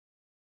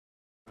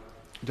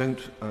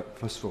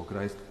First of all, could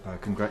I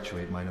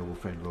congratulate my noble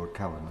friend Lord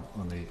Cowan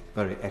on the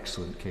very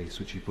excellent case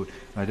which he put.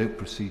 I don't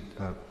proceed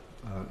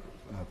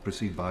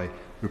by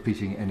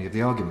repeating any of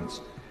the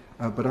arguments.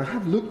 But I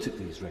have looked at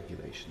these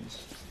regulations,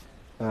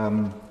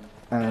 and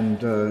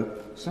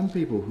some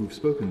people who've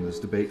spoken in this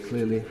debate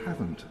clearly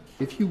haven't.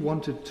 If you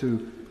wanted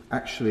to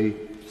actually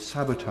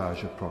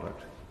sabotage a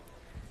product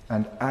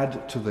and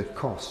add to the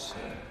costs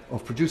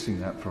of producing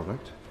that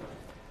product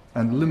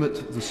and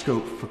limit the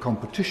scope for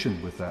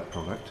competition with that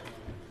product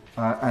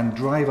and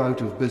drive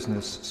out of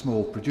business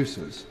small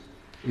producers,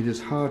 it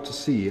is hard to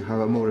see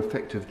how a more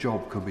effective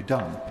job could be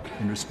done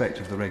in respect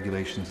of the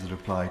regulations that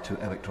apply to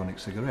electronic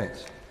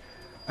cigarettes.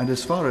 And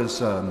as far as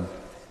the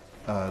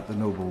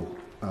noble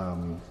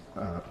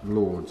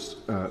lords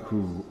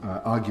who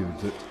argued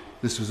that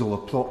this was all a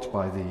plot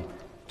by the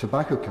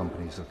tobacco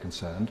companies are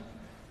concerned,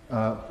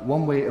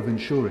 one way of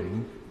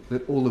ensuring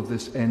that all of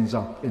this ends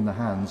up in the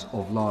hands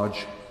of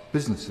large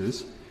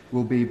businesses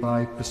will be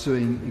by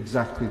pursuing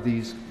exactly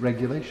these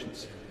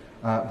regulations,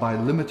 by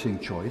limiting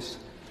choice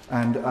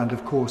and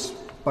of course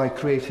by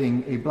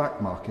creating a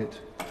black market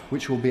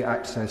which will be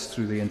accessed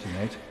through the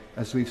internet,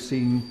 as we've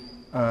seen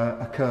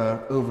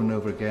occur over and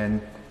over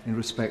again in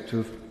respect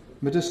of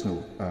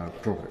medicinal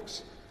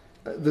products.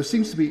 There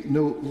seems to be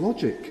no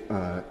logic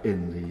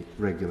in the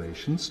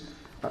regulations.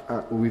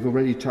 We've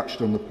already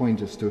touched on the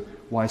point as to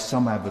why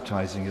some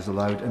advertising is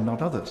allowed and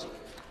not others.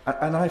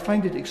 And I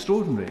find it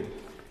extraordinary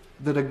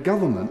that a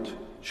government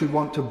should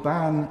want to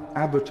ban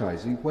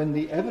advertising when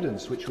the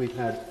evidence which we've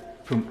had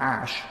from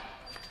Ash,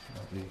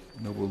 the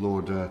noble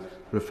lord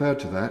referred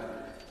to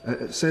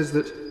that, says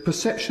that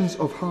perceptions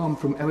of harm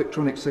from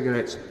electronic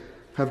cigarettes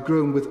have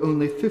grown, with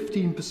only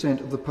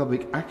 15% of the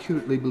public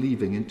accurately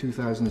believing in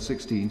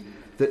 2016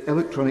 that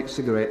electronic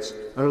cigarettes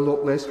are a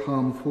lot less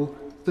harmful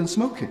than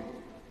smoking.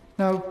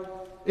 Now,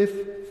 if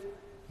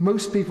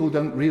most people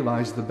don't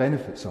realise the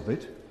benefits of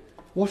it,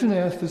 what on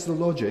earth is the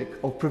logic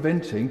of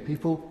preventing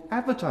people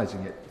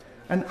advertising it?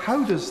 And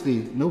how does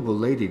the noble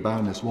lady,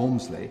 Baroness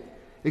Walmsley,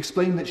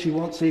 explain that she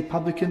wants a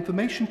public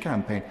information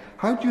campaign?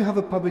 How do you have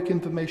a public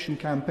information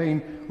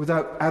campaign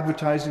without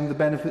advertising the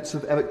benefits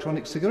of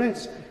electronic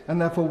cigarettes? And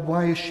therefore,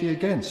 why is she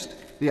against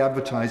the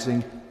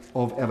advertising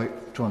of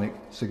electronic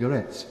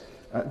cigarettes?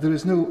 There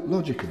is no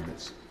logic in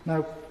this.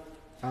 Now,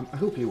 I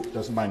hope he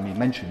doesn't mind me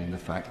mentioning the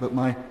fact, but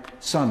my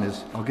son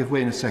is, I'll give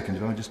way in a second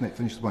if I just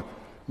finish the point.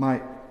 My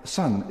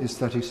son is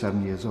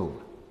 37 years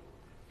old.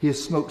 He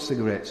has smoked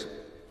cigarettes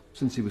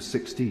since he was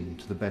 16,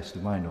 to the best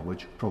of my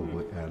knowledge,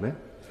 probably earlier.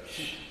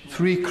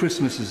 3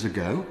 Christmases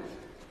ago,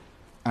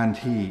 and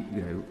he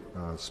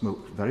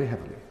smoked very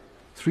heavily.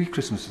 3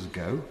 Christmases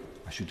ago,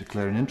 I should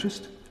declare an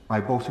interest, I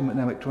bought him an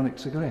electronic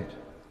cigarette.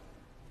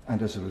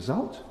 And as a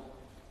result,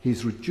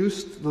 he's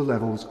reduced the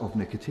levels of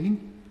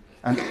nicotine,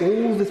 and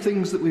all the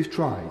things that we've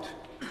tried.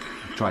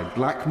 I've tried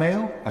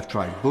blackmail, I've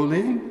tried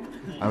bullying,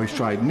 we've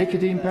tried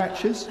nicotine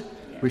patches,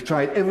 we've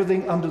tried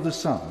everything under the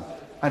sun,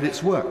 and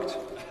it's worked.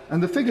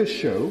 And the figures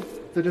show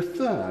that a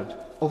third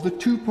of the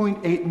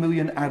 2.8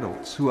 million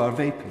adults who are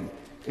vaping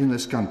in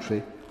this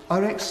country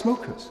are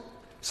ex-smokers.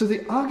 So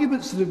the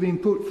arguments that have been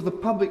put for the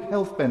public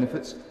health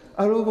benefits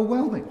are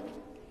overwhelming.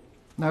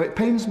 Now, it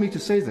pains me to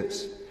say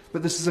this,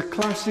 but this is a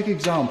classic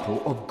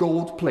example of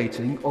gold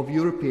plating of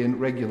European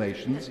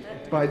regulations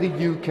by the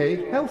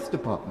UK Health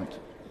Department.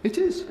 It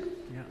is.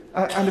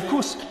 And of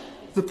course,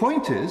 the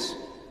point is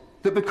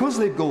that because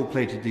they've gold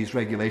plated these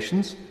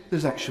regulations,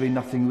 there's actually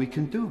nothing we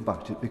can do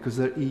about it because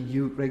they're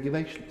EU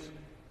regulations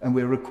and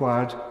we're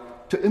required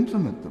to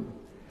implement them.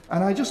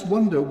 And I just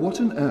wonder what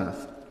on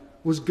earth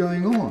was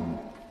going on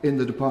in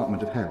the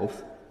Department of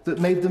Health that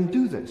made them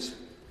do this.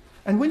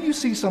 And when you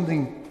see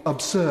something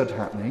absurd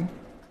happening,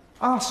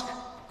 ask,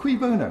 cui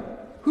bono,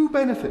 who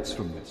benefits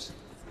from this?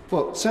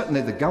 Well,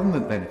 certainly the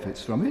government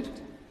benefits from it,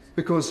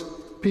 because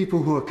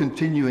people who are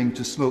continuing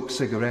to smoke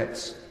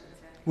cigarettes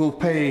will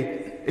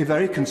pay a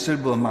very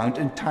considerable amount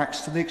in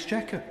tax to the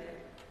Exchequer.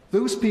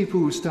 Those people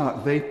who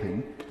start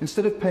vaping,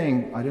 instead of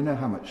paying, I don't know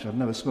how much, I've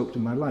never smoked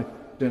in my life,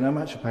 don't know how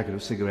much a packet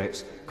of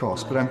cigarettes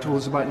costs, but I'm told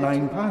it's about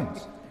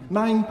 £9.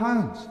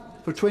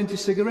 £9 for 20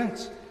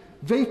 cigarettes.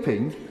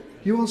 Vaping,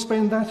 you will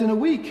spend that in a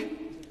week.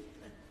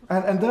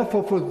 And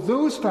therefore, for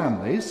those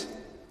families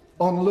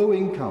on low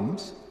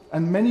incomes,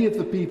 and many of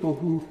the people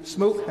who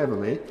smoke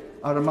heavily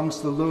are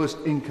amongst the lowest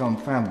income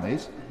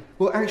families,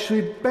 will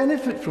actually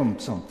benefit from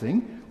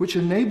something which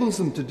enables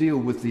them to deal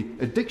with the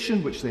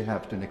addiction which they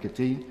have to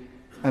nicotine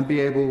and be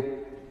able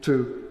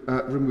to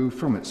remove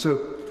from it.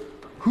 So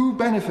who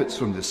benefits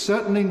from this?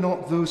 Certainly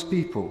not those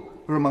people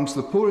who are amongst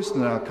the poorest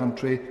in our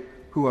country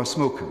who are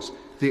smokers.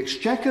 The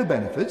Exchequer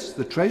benefits,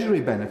 the Treasury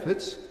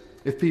benefits,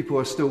 if people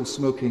are still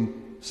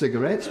smoking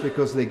cigarettes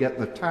because they get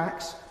the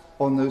tax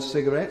on those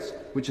cigarettes,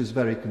 which is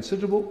very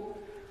considerable.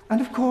 And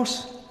of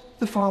course,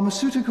 the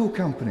pharmaceutical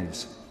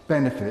companies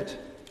benefit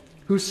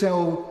who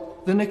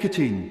sell the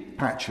nicotine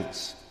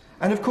patches.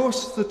 And of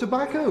course, the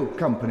tobacco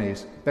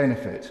companies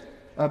benefit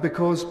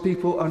because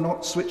people are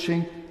not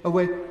switching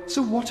away.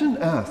 So what on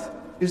earth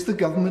is the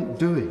government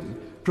doing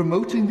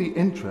promoting the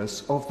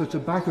interests of the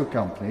tobacco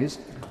companies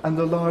and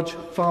the large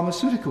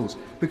pharmaceuticals,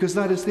 because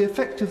that is the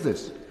effect of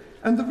this.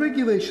 And the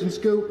regulations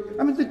go,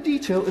 I mean, the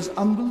detail is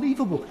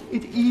unbelievable.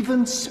 It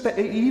even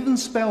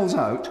spells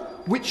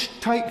out which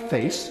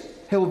typeface,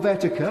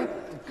 Helvetica,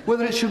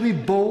 whether it should be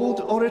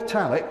bold or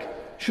italic,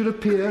 should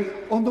appear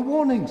on the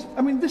warnings.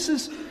 I mean, this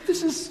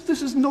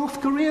is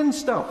North Korean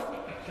stuff.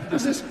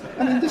 This is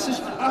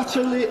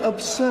utterly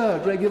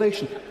absurd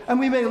regulation. And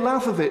we may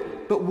laugh of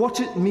it, but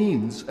what it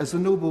means, as the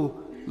noble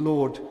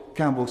Lord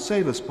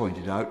Campbell-Sayles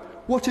pointed out,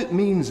 what it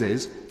means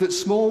is that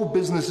small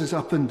businesses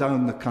up and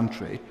down the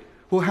country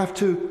will have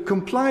to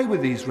comply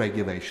with these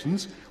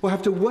regulations, will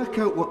have to work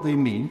out what they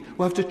mean,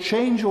 will have to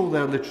change all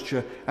their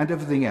literature and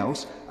everything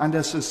else, and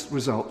as a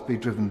result be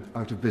driven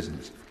out of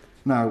business.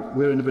 Now,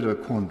 we're in a bit of a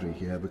quandary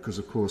here because,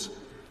 of course,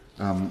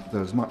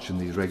 there's much in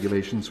these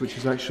regulations which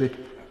is actually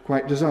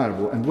quite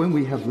desirable. And when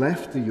we have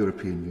left the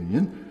European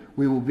Union,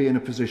 we will be in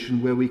a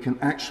position where we can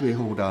actually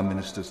hold our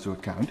ministers to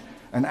account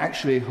and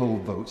actually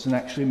hold votes and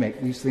actually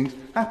make these things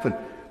happen.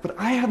 But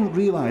I hadn't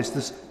realised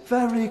this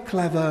very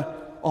clever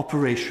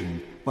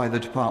operation by the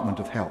Department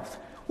of Health.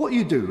 What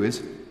you do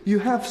is you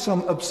have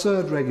some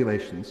absurd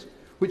regulations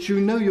which you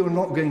know you're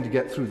not going to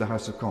get through the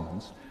House of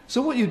Commons.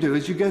 So what you do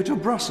is you go to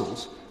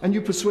Brussels and you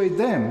persuade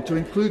them to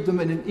include them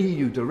in an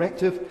EU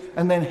directive,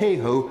 and then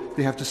hey-ho,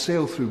 they have to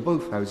sail through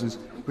both houses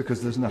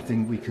because there's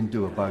nothing we can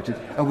do about it.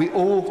 And we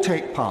all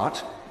take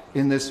part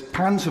in this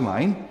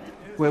pantomime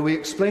where we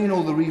explain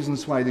all the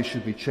reasons why they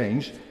should be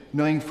changed,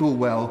 knowing full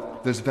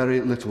well there's very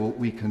little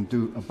we can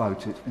do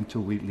about it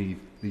until we leave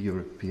the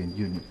European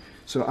Union.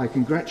 So I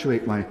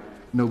congratulate my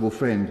noble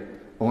friend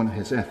on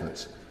his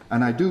efforts,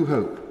 and I do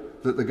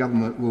hope that the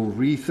government will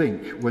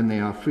rethink, when they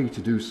are free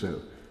to do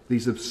so,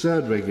 these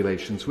absurd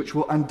regulations which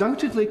will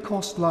undoubtedly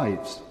cost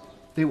lives.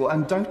 They will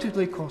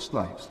undoubtedly cost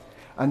lives.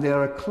 And they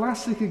are a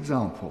classic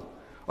example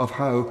of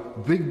how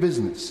big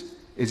business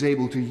is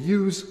able to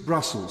use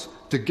Brussels,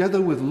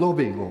 together with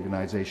lobbying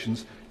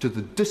organisations, to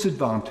the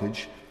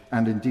disadvantage,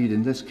 and indeed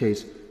in this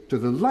case, to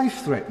the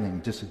life-threatening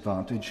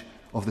disadvantage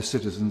of the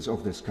citizens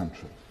of this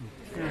country.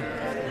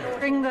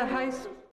 Bring the House